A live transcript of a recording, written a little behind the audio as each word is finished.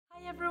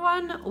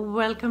Everyone,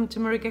 welcome to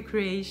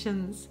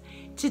MarikaCreations.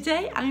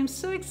 Today I'm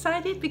so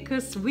excited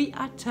because we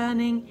are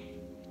turning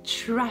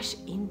trash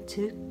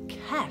into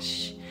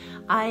cash.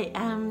 I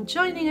am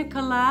joining a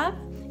collab.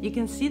 You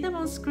can see them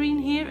on screen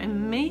here,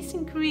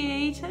 amazing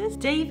creators.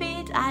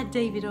 David at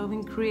David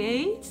Owen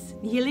Creates,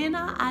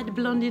 Yelena at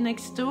Blondie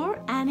Next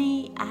Door,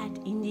 Annie at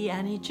Indie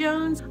Annie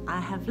Jones.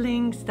 I have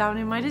links down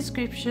in my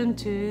description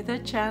to their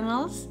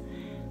channels,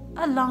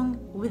 along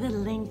with a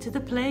link to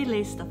the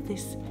playlist of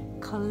this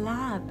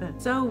collab.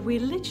 So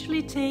we're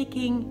literally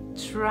taking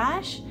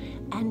trash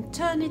and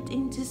turn it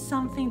into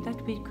something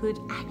that we could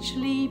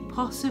actually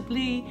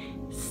possibly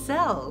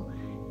sell.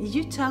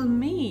 You tell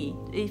me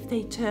if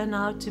they turn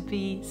out to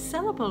be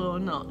sellable or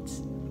not.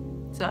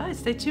 So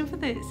stay tuned for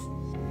this.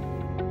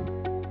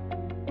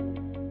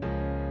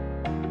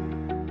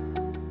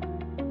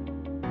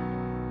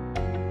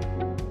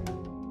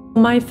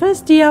 My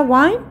first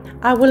DIY,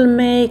 I will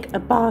make a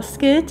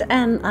basket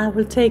and I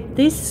will take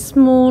this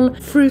small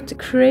fruit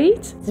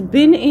crate. It's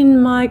been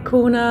in my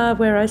corner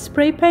where I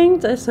spray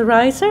paint as a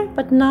riser,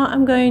 but now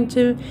I'm going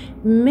to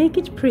make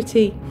it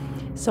pretty.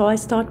 So I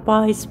start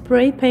by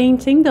spray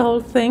painting the whole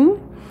thing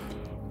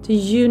to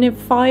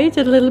unify it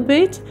a little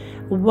bit.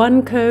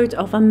 One coat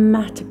of a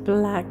matte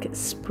black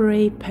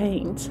spray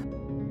paint.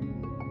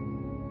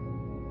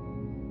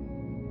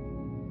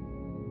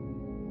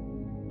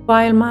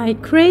 While my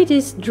crate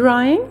is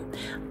drying,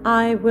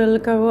 I will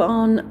go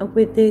on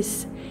with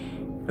this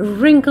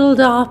wrinkled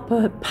up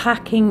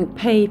packing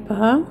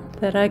paper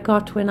that I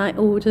got when I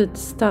ordered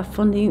stuff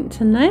on the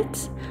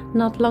internet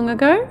not long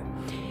ago.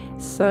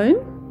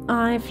 So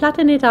I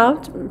flatten it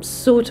out,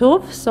 sort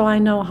of, so I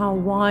know how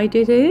wide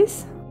it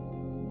is.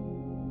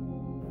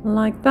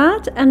 Like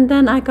that. And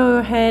then I go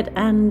ahead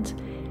and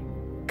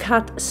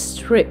cut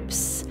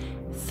strips,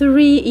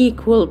 3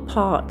 equal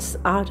parts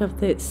out of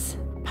this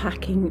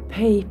packing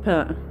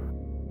paper.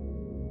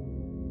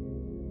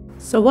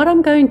 So what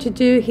I'm going to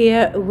do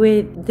here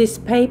with these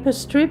paper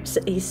strips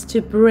is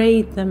to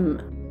braid them.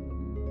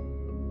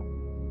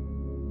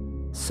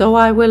 So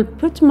I will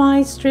put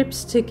my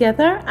strips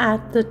together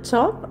at the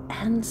top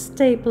and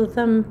staple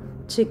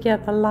them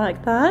together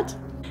like that.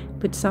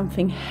 Put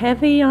something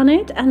heavy on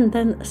it and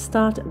then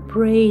start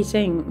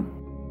braiding.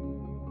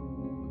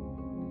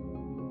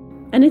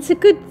 And it's a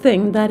good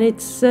thing that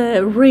it's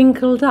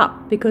wrinkled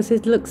up because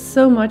it looks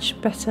so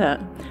much better.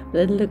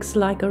 It looks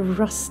like a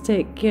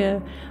rustic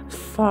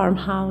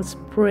farmhouse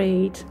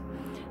braid.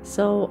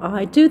 So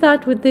I do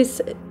that with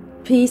this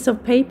piece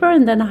of paper,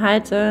 and then I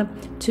had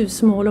 2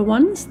 smaller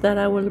ones that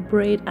I will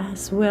braid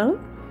as well.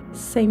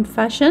 Same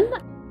fashion.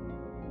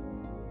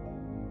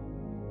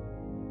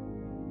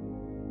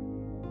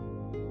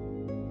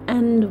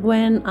 And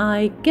when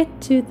I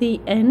get to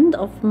the end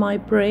of my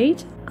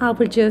braid, I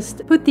will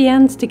just put the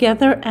ends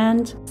together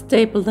and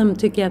staple them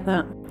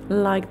together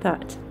like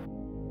that.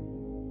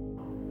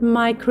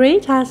 My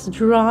crate has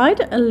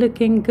dried,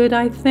 looking good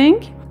I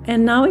think.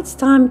 And now it's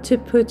time to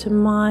put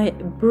my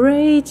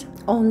braid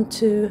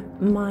onto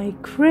my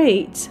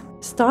crate.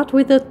 Start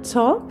with the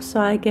top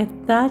so I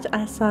get that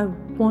as I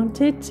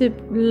want it to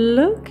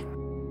look.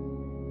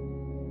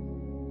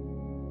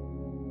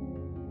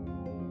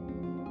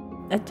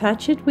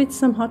 Attach it with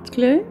some hot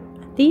glue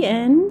at the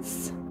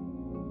ends.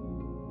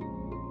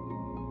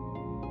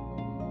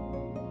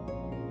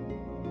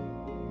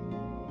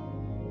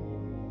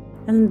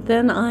 And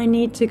then I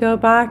need to go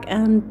back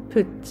and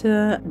put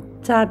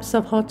tabs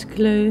of hot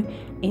glue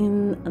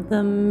in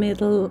the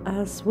middle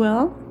as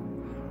well.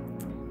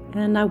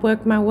 And I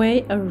work my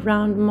way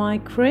around my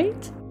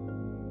crate.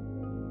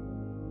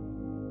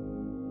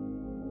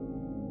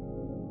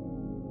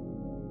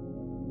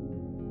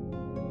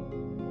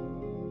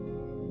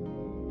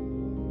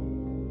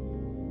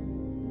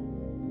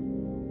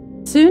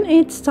 Soon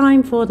it's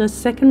time for the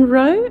second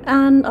row,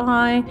 and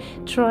I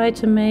try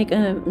to make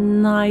a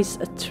nice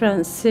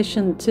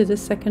transition to the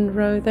second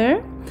row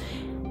there.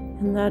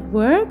 And that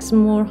works.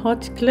 More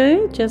hot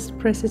glue, just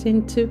press it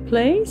into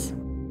place.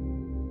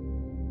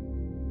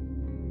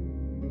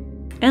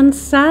 And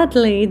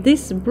sadly,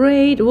 this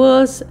braid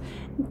was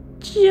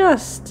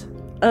just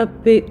a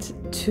bit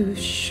too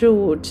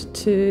short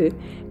to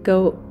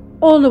go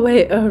all the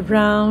way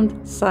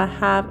around, so I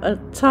have a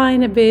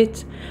tiny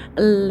bit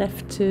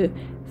left to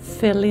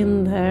fill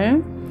in there.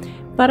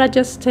 But I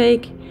just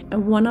take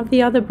one of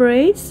the other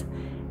braids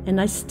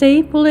and I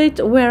staple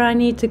it where I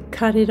need to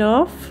cut it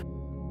off.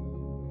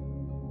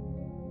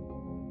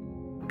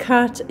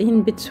 Cut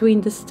in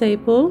between the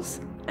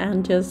staples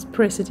and just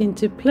press it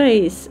into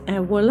place,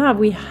 and voila,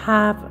 we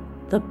have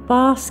the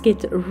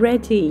basket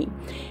ready.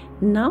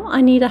 Now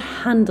I need a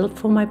handle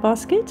for my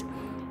basket,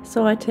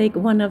 so I take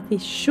one of the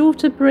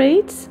shorter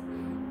braids.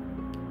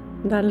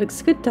 That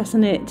looks good,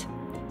 doesn't it?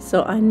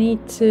 So I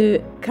need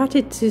to cut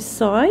it to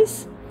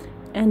size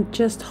and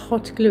just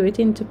hot glue it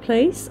into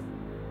place,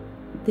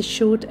 the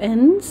short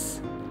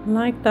ends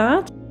like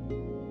that.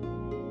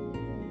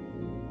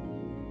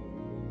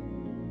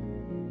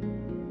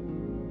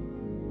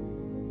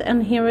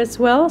 And here as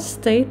well,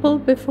 staple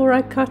before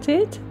I cut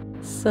it.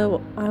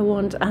 so I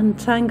won't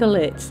untangle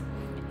it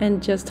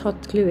and just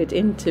hot glue it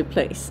into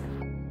place.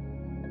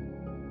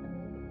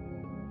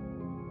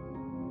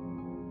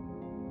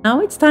 Now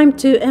it's time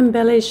to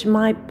embellish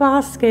my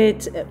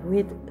basket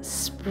with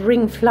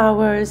spring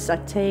flowers. I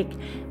take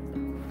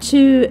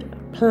 2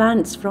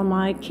 plants from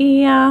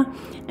IKEA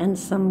and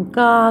some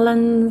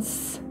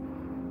garlands.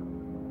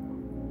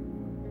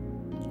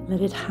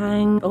 Let it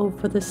hang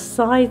over the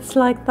sides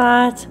like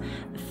that.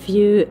 A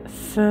few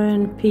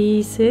fern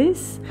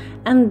pieces.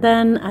 And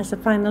then as a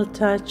final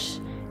touch,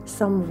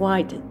 some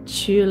white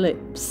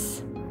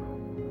tulips.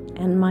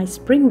 And my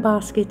spring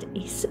basket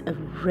is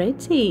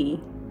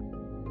ready.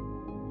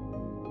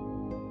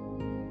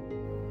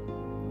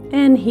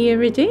 And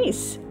here it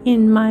is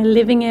in my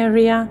living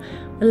area,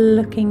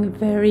 looking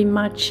very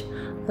much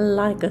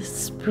like a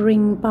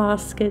spring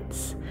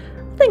basket.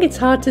 I think it's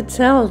hard to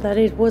tell that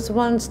it was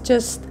once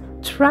just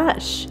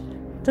trash,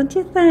 don't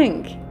you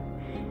think?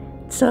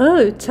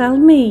 So tell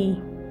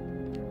me,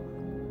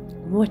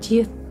 what do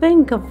you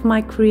think of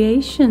my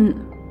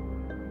creation?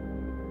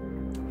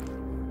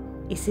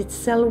 Is it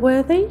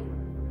sell-worthy?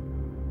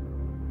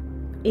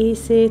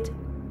 Is it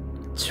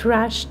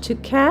trash to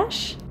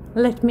cash?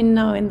 Let me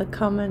know in the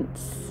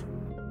comments.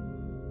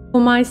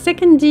 For my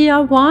second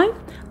DIY,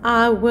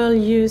 I will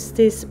use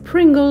this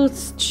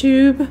Pringles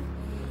tube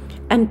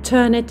and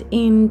turn it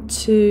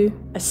into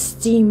a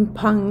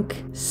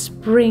steampunk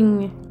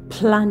spring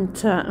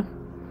planter.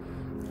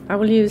 I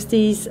will use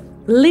these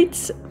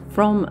lids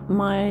from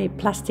my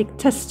plastic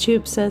test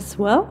tubes as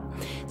well.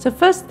 So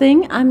first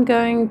thing, I'm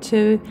going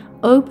to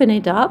open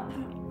it up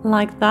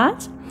like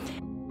that.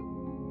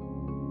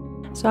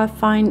 So I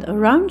find a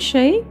round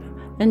shape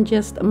and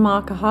just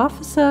mark a half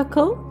a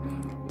circle,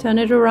 turn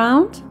it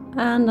around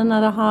and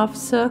another half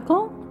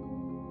circle.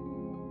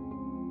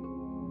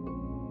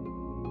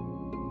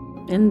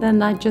 And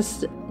then I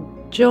just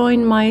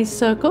join my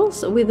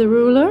circles with a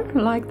ruler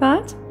like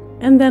that.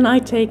 And then I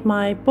take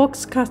my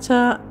box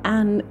cutter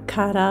and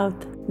cut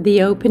out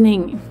the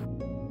opening.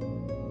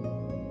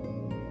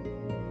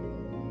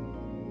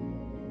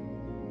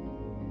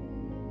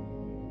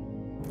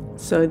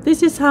 So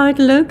this is how it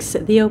looks,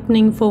 the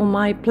opening for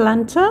my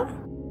planter.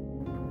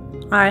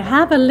 I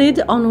have a lid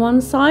on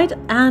one side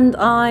and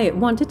I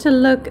want it to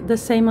look the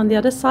same on the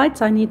other side,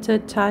 so I need to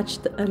attach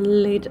a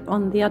lid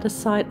on the other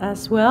side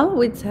as well,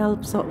 with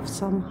help of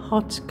some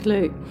hot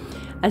glue.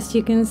 As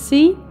you can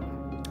see,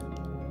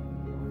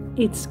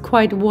 it's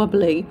quite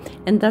wobbly,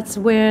 and that's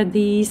where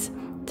these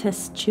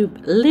test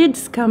tube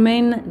lids come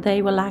in.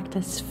 They will act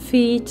as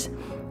feet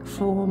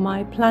for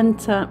my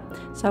planter.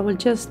 So I will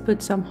just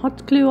put some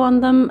hot glue on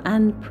them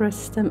and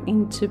press them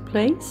into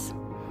place,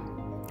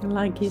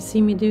 like you see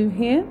me do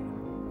here.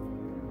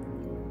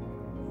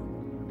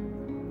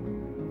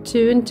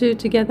 2 and 2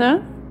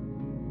 together.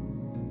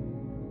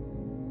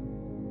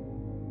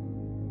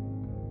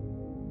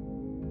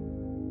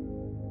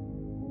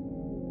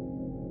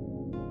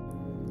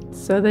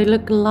 So they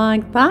look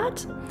like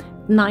that,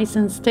 nice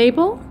and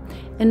stable.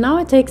 And now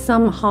I take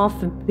some half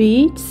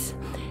beads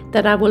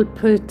that I will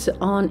put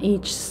on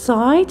each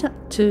side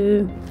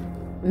to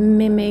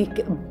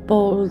mimic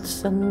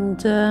bolts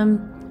and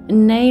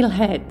nail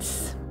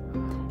heads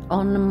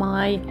on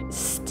my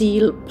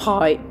steel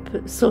pipe,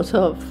 sort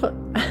of.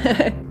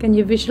 Can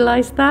you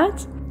visualize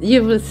that?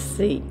 You will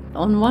see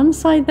on one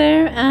side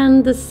there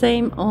and the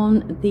same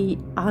on the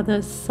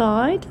other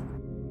side.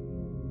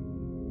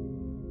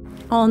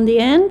 On the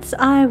ends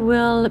I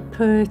will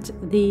put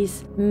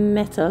these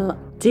metal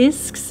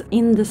discs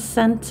in the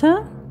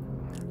center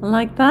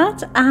like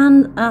that,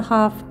 and a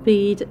half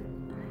bead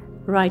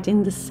right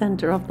in the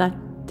center of that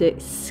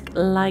disc,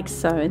 like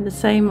so, and the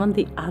same on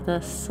the other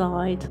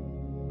side.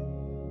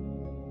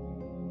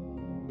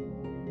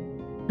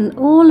 And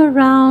all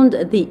around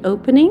the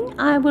opening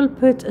I will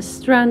put a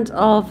strand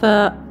of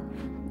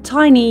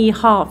tiny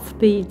half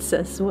beads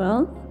as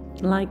well,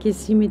 like you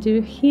see me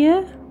do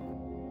here.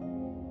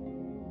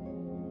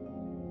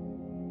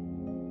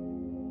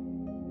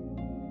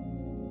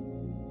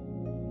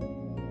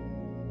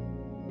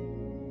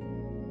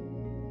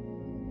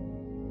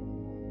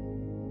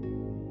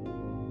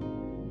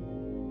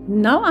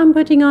 Now I'm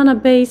putting on a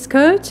base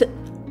coat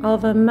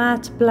of a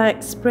matte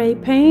black spray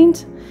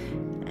paint,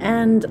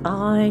 and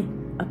I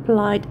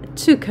applied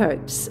 2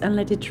 coats and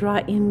let it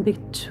dry in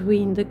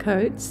between the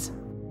coats.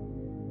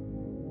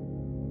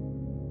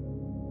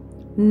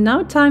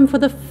 Now time for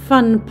the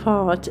fun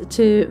part,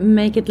 to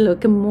make it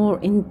look more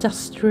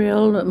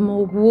industrial,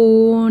 more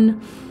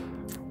worn,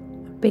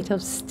 a bit of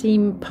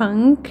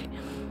steampunk.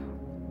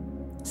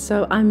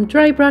 So I'm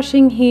dry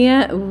brushing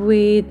here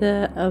with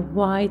a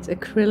white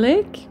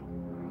acrylic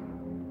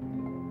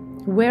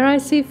where I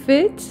see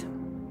fit.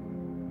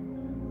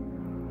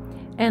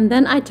 And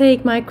then I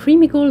take my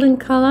creamy golden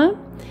color,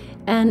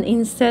 and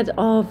instead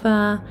of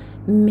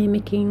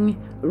mimicking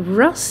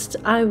rust,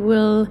 I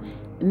will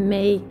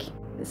make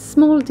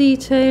small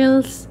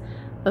details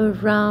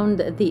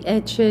around the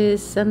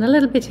edges and a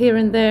little bit here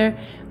and there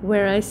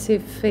where I see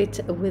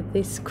fit with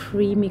this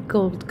creamy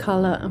gold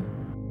color.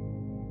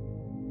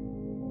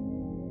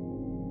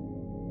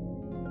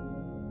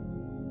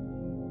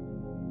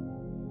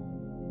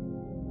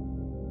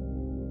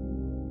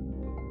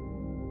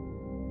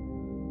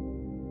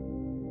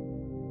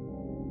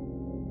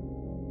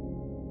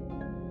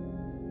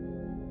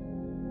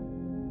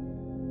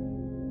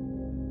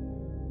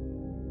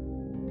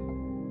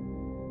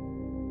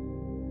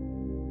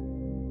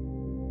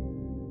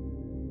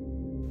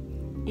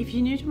 If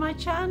you're new to my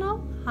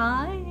channel,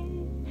 hi!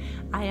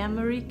 I am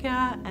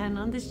Marika, and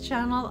on this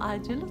channel I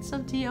do lots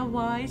of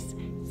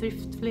DIYs,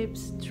 thrift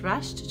flips,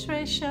 trash to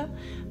treasure,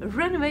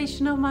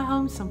 renovation of my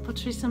home, some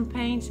pottery, some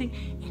painting,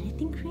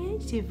 anything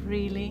creative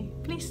really.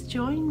 Please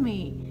join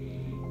me.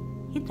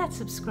 Hit that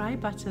subscribe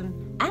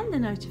button and the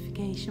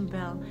notification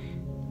bell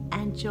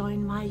and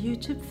join my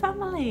YouTube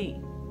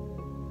family.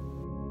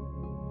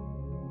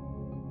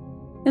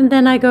 And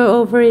then I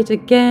go over it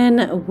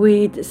again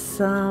with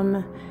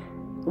some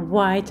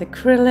white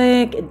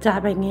acrylic,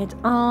 dabbing it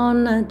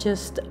on,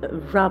 just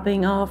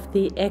rubbing off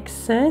the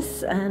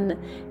excess and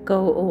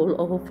go all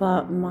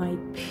over my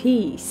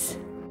piece.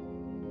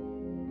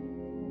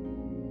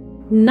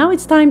 Now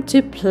it's time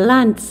to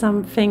plant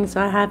something.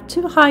 So I have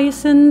 2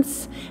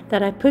 hyacinths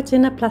that I put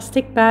in a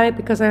plastic bag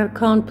because I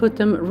can't put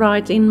them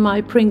right in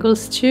my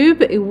Pringles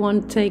tube. It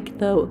won't take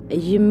the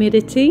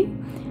humidity.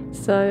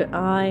 So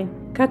I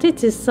cut it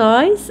to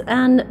size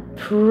and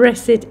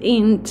press it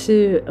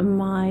into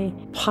my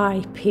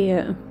pipe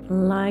here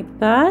like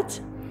that.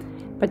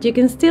 But you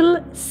can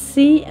still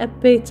see a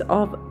bit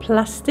of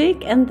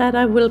plastic, and that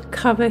I will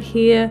cover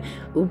here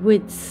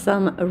with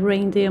some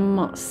reindeer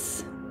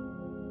moss.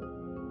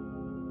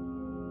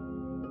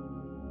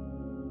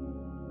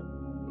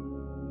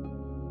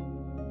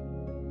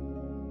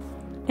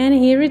 And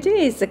here it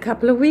is, a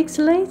couple of weeks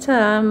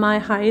later. My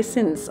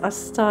hyacinths are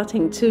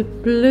starting to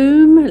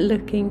bloom,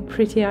 looking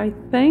pretty, I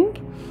think.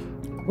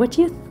 What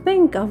do you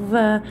think of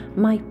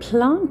my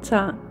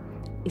planter?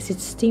 Is it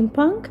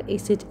steampunk?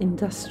 Is it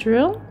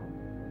industrial?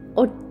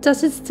 Or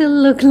does it still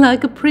look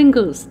like a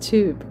Pringles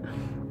tube?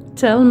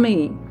 Tell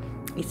me,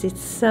 is it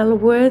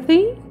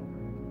sell-worthy?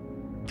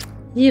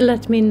 You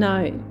let me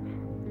know.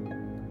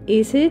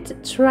 Is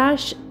it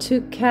trash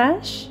to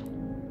cash?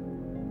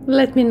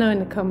 Let me know in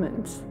the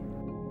comments.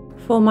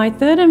 For my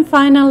third and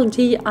final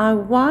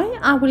DIY,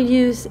 I will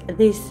use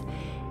this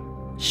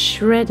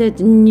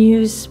shredded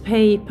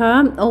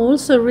newspaper,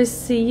 also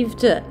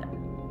received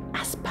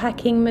as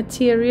packing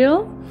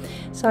material.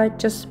 So I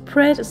just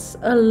press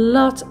a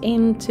lot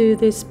into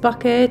this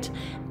bucket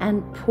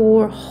and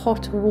pour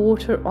hot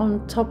water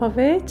on top of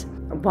it.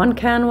 1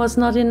 can was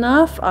not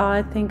enough.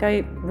 I think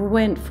I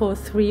went for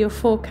 3 or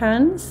 4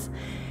 cans,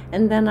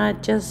 and then I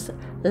just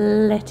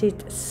let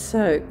it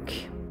soak.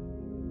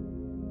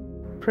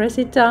 Press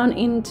it down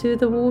into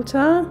the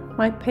water,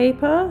 my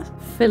paper,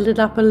 fill it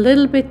up a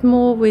little bit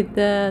more with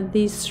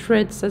these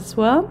shreds as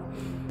well,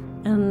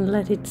 and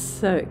let it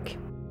soak.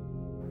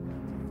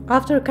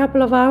 After a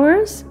couple of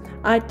hours,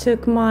 I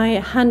took my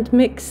hand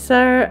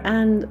mixer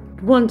and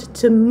wanted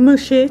to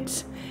mush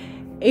it.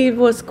 It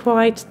was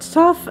quite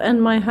tough,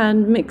 and my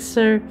hand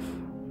mixer,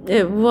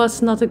 it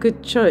was not a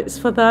good choice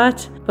for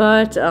that,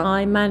 but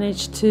I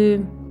managed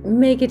to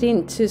make it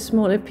into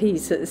smaller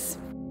pieces.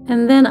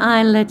 And then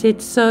I let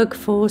it soak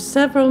for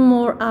several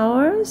more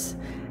hours,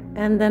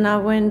 and then I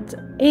went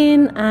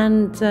in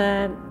and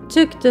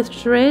took the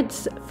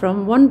threads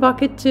from one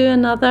bucket to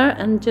another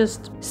and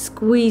just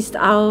squeezed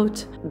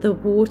out the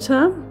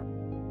water.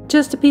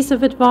 Just a piece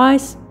of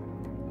advice: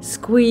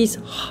 squeeze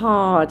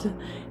hard,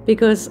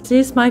 because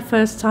this is my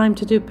first time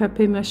to do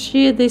papier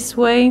maché this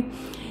way,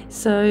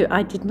 so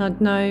I did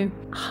not know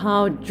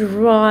how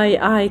dry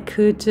I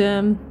could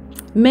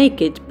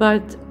make it,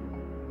 but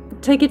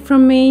take it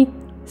from me,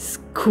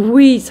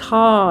 squeeze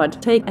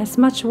hard, take as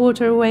much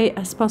water away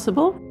as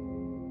possible.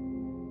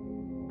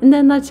 And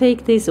then I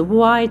take this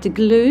white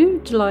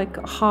glue, like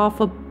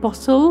half a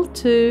bottle,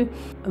 to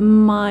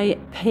my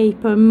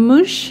paper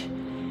mush,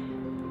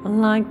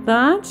 like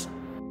that.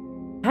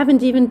 I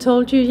haven't even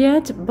told you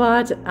yet,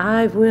 but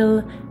I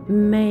will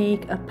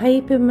make a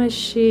papier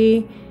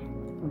maché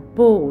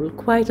bowl,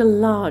 quite a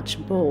large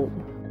bowl.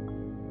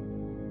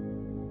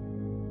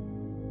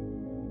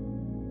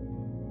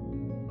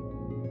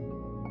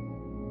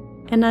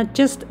 And I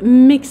just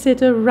mix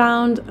it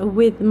around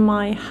with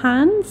my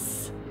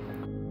hands.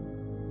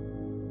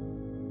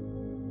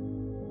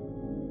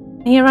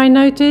 Here I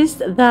noticed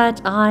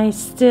that I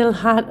still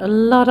had a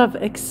lot of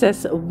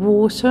excess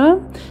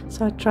water,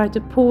 so I tried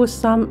to pour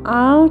some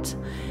out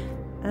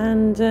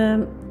and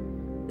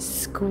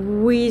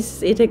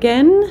squeeze it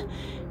again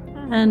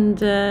and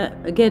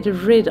get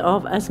rid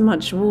of as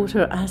much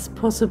water as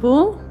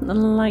possible,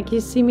 like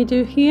you see me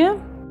do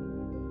here.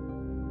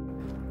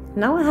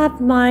 Now I have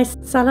my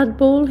salad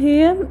bowl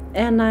here,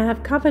 and I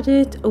have covered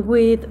it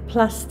with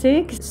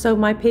plastic so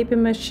my papier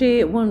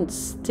maché won't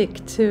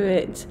stick to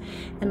it.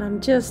 And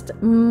I'm just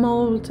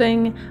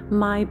molding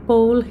my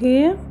bowl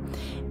here,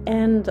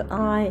 and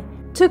I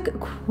took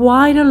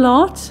quite a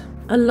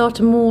lot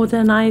more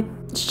than I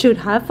should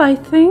have, I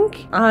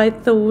think. I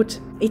thought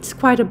it's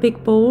quite a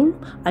big bowl,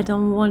 I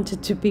don't want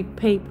it to be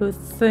paper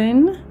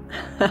thin.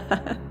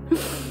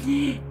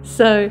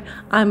 So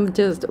I'm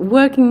just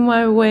working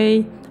my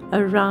way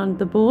around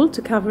the bowl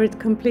to cover it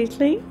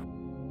completely,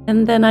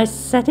 and then I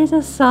set it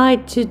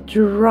aside to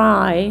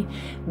dry.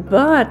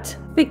 But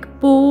thick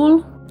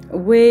bowl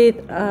with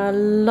a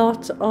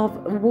lot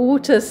of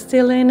water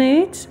still in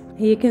it.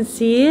 You can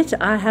see it.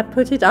 I have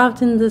put it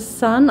out in the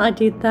sun. I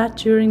did that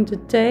during the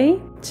day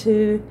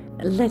to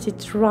let it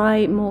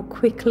dry more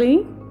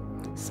quickly.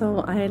 So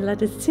I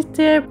let it sit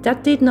there.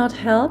 That did not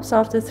help. So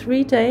after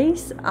 3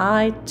 days,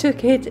 I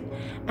took it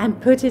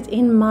and put it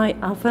in my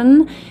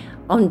oven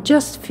on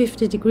just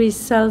 50 degrees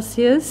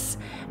Celsius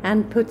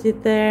and put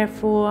it there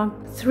for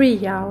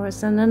 3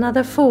 hours and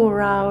another 4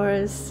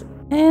 hours.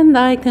 And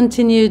I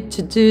continued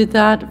to do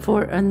that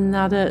for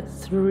another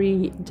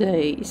 3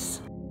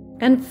 days.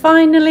 And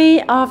finally,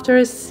 after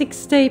a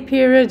 6-day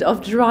period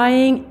of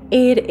drying,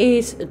 it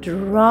is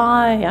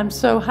dry. I'm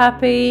so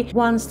happy.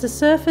 Once the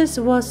surface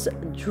was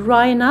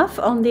dry enough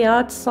on the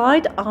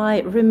outside,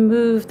 I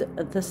removed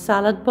the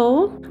salad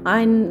bowl.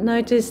 I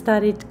noticed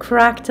that it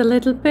cracked a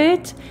little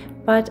bit,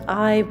 but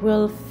I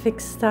will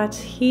fix that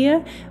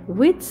here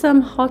with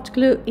some hot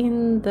glue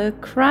in the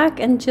crack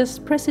and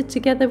just press it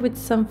together with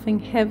something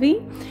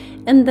heavy.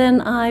 And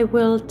then I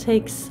will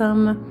take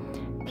some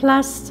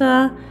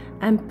plaster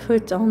and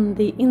put on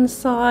the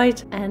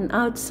inside and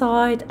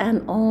outside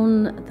and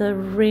on the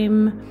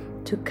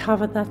rim to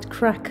cover that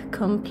crack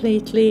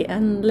completely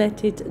and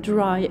let it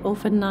dry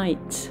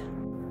overnight.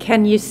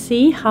 Can you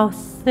see how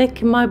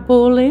thick my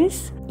ball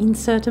is? In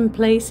certain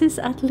places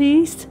at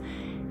least.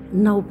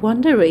 No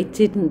wonder it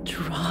didn't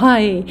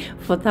dry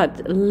for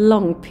that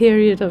long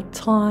period of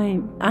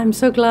time. I'm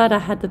so glad I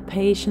had the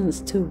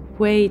patience to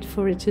wait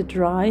for it to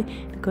dry,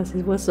 because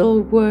it was all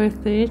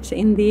worth it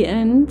in the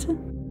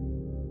end.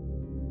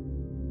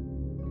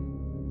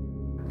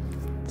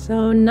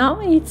 So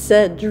now it's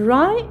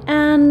dry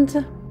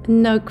and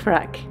no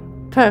crack.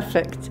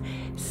 Perfect.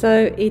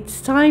 So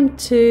it's time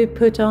to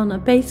put on a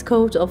base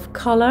coat of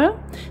color.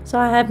 So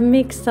I have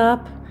mixed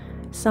up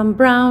some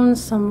brown,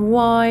 some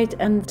white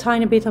and a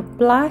tiny bit of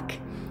black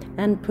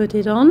and put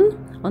it on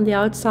the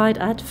outside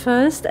at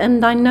first.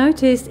 And I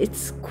noticed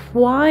it's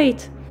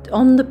quite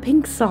on the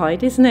pink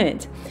side, isn't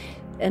it?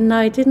 And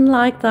I didn't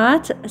like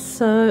that,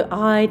 so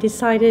I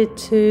decided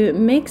to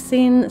mix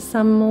in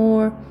some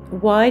more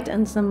white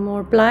and some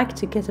more black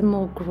to get a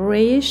more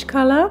grayish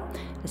color,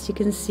 as you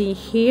can see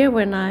here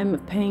when I'm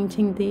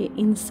painting the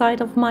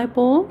inside of my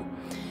ball.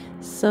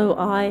 So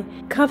I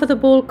cover the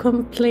ball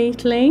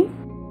completely.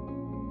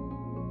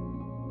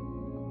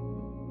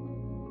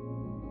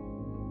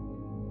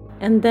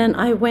 And then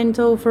I went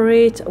over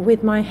it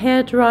with my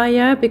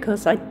hairdryer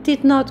because I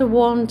did not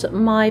want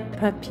my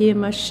papier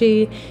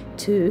mâché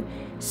to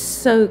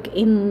soak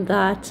in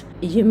that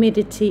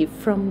humidity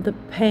from the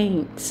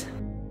paint.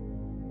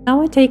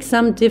 Now I take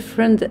some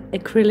different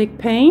acrylic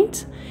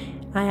paint.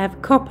 I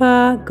have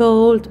copper,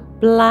 gold,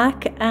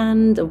 black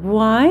and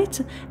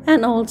white,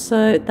 and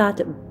also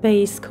that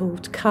base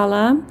coat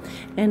color.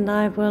 And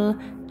I will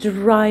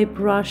dry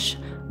brush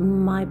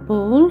my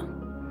ball.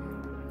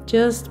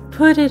 Just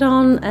put it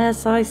on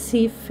as I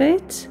see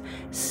fit.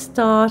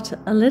 Start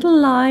a little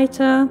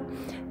lighter,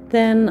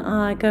 then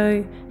I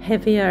go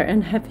heavier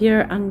and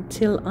heavier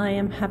until I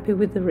am happy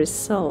with the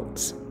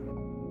results.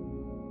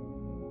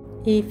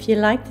 If you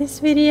like this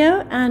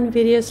video and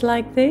videos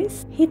like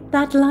this, hit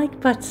that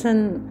like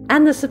button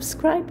and the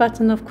subscribe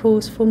button, of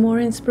course, for more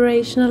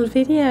inspirational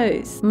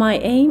videos. My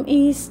aim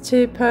is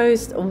to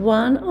post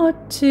 1 or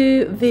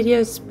 2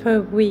 videos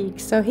per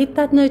week, so hit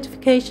that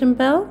notification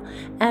bell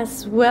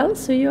as well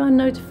so you are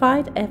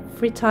notified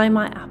every time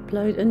I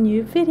upload a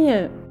new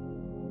video.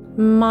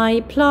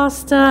 My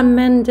plaster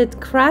mended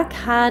crack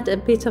had a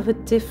bit of a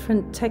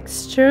different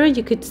texture.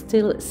 You could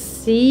still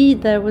see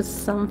there was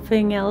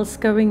something else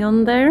going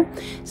on there.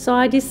 So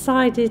I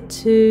decided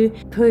to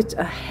put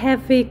a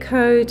heavy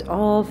coat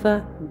of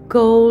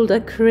gold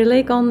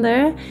acrylic on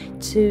there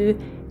to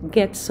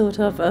get sort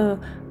of a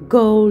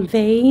gold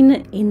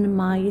vein in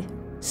my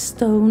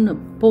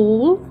stone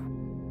ball.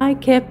 I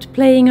kept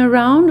playing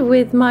around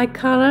with my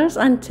colors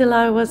until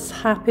I was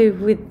happy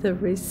with the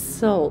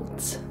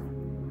result.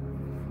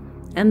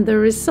 And the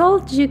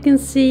result you can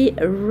see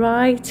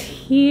right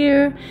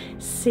here,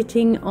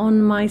 sitting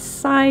on my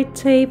side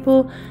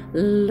table,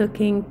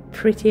 looking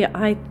pretty,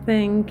 I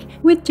think,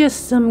 with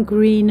just some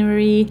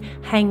greenery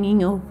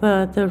hanging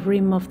over the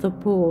rim of the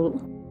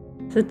ball.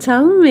 So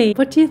tell me,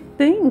 what do you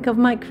think of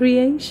my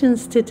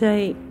creations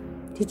today?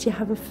 Did you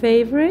have a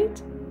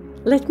favorite?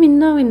 Let me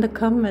know in the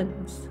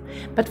comments.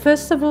 But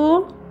first of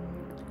all,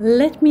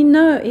 let me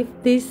know if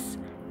this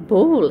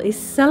ball is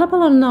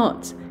sellable or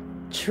not.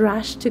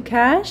 Trash to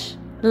cash?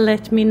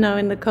 Let me know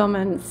in the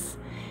comments.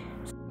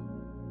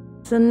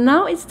 So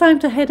now it's time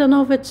to head on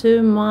over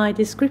to my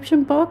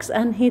description box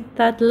and hit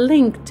that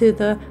link to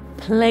the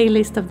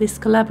playlist of this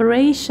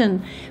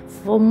collaboration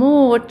for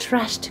more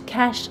trash to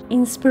cash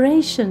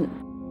inspiration.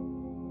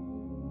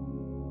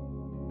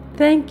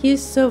 Thank you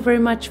so very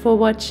much for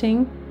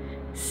watching.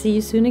 See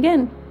you soon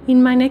again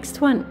in my next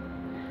one.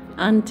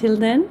 Until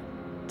then,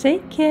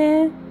 take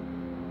care.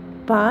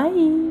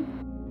 Bye.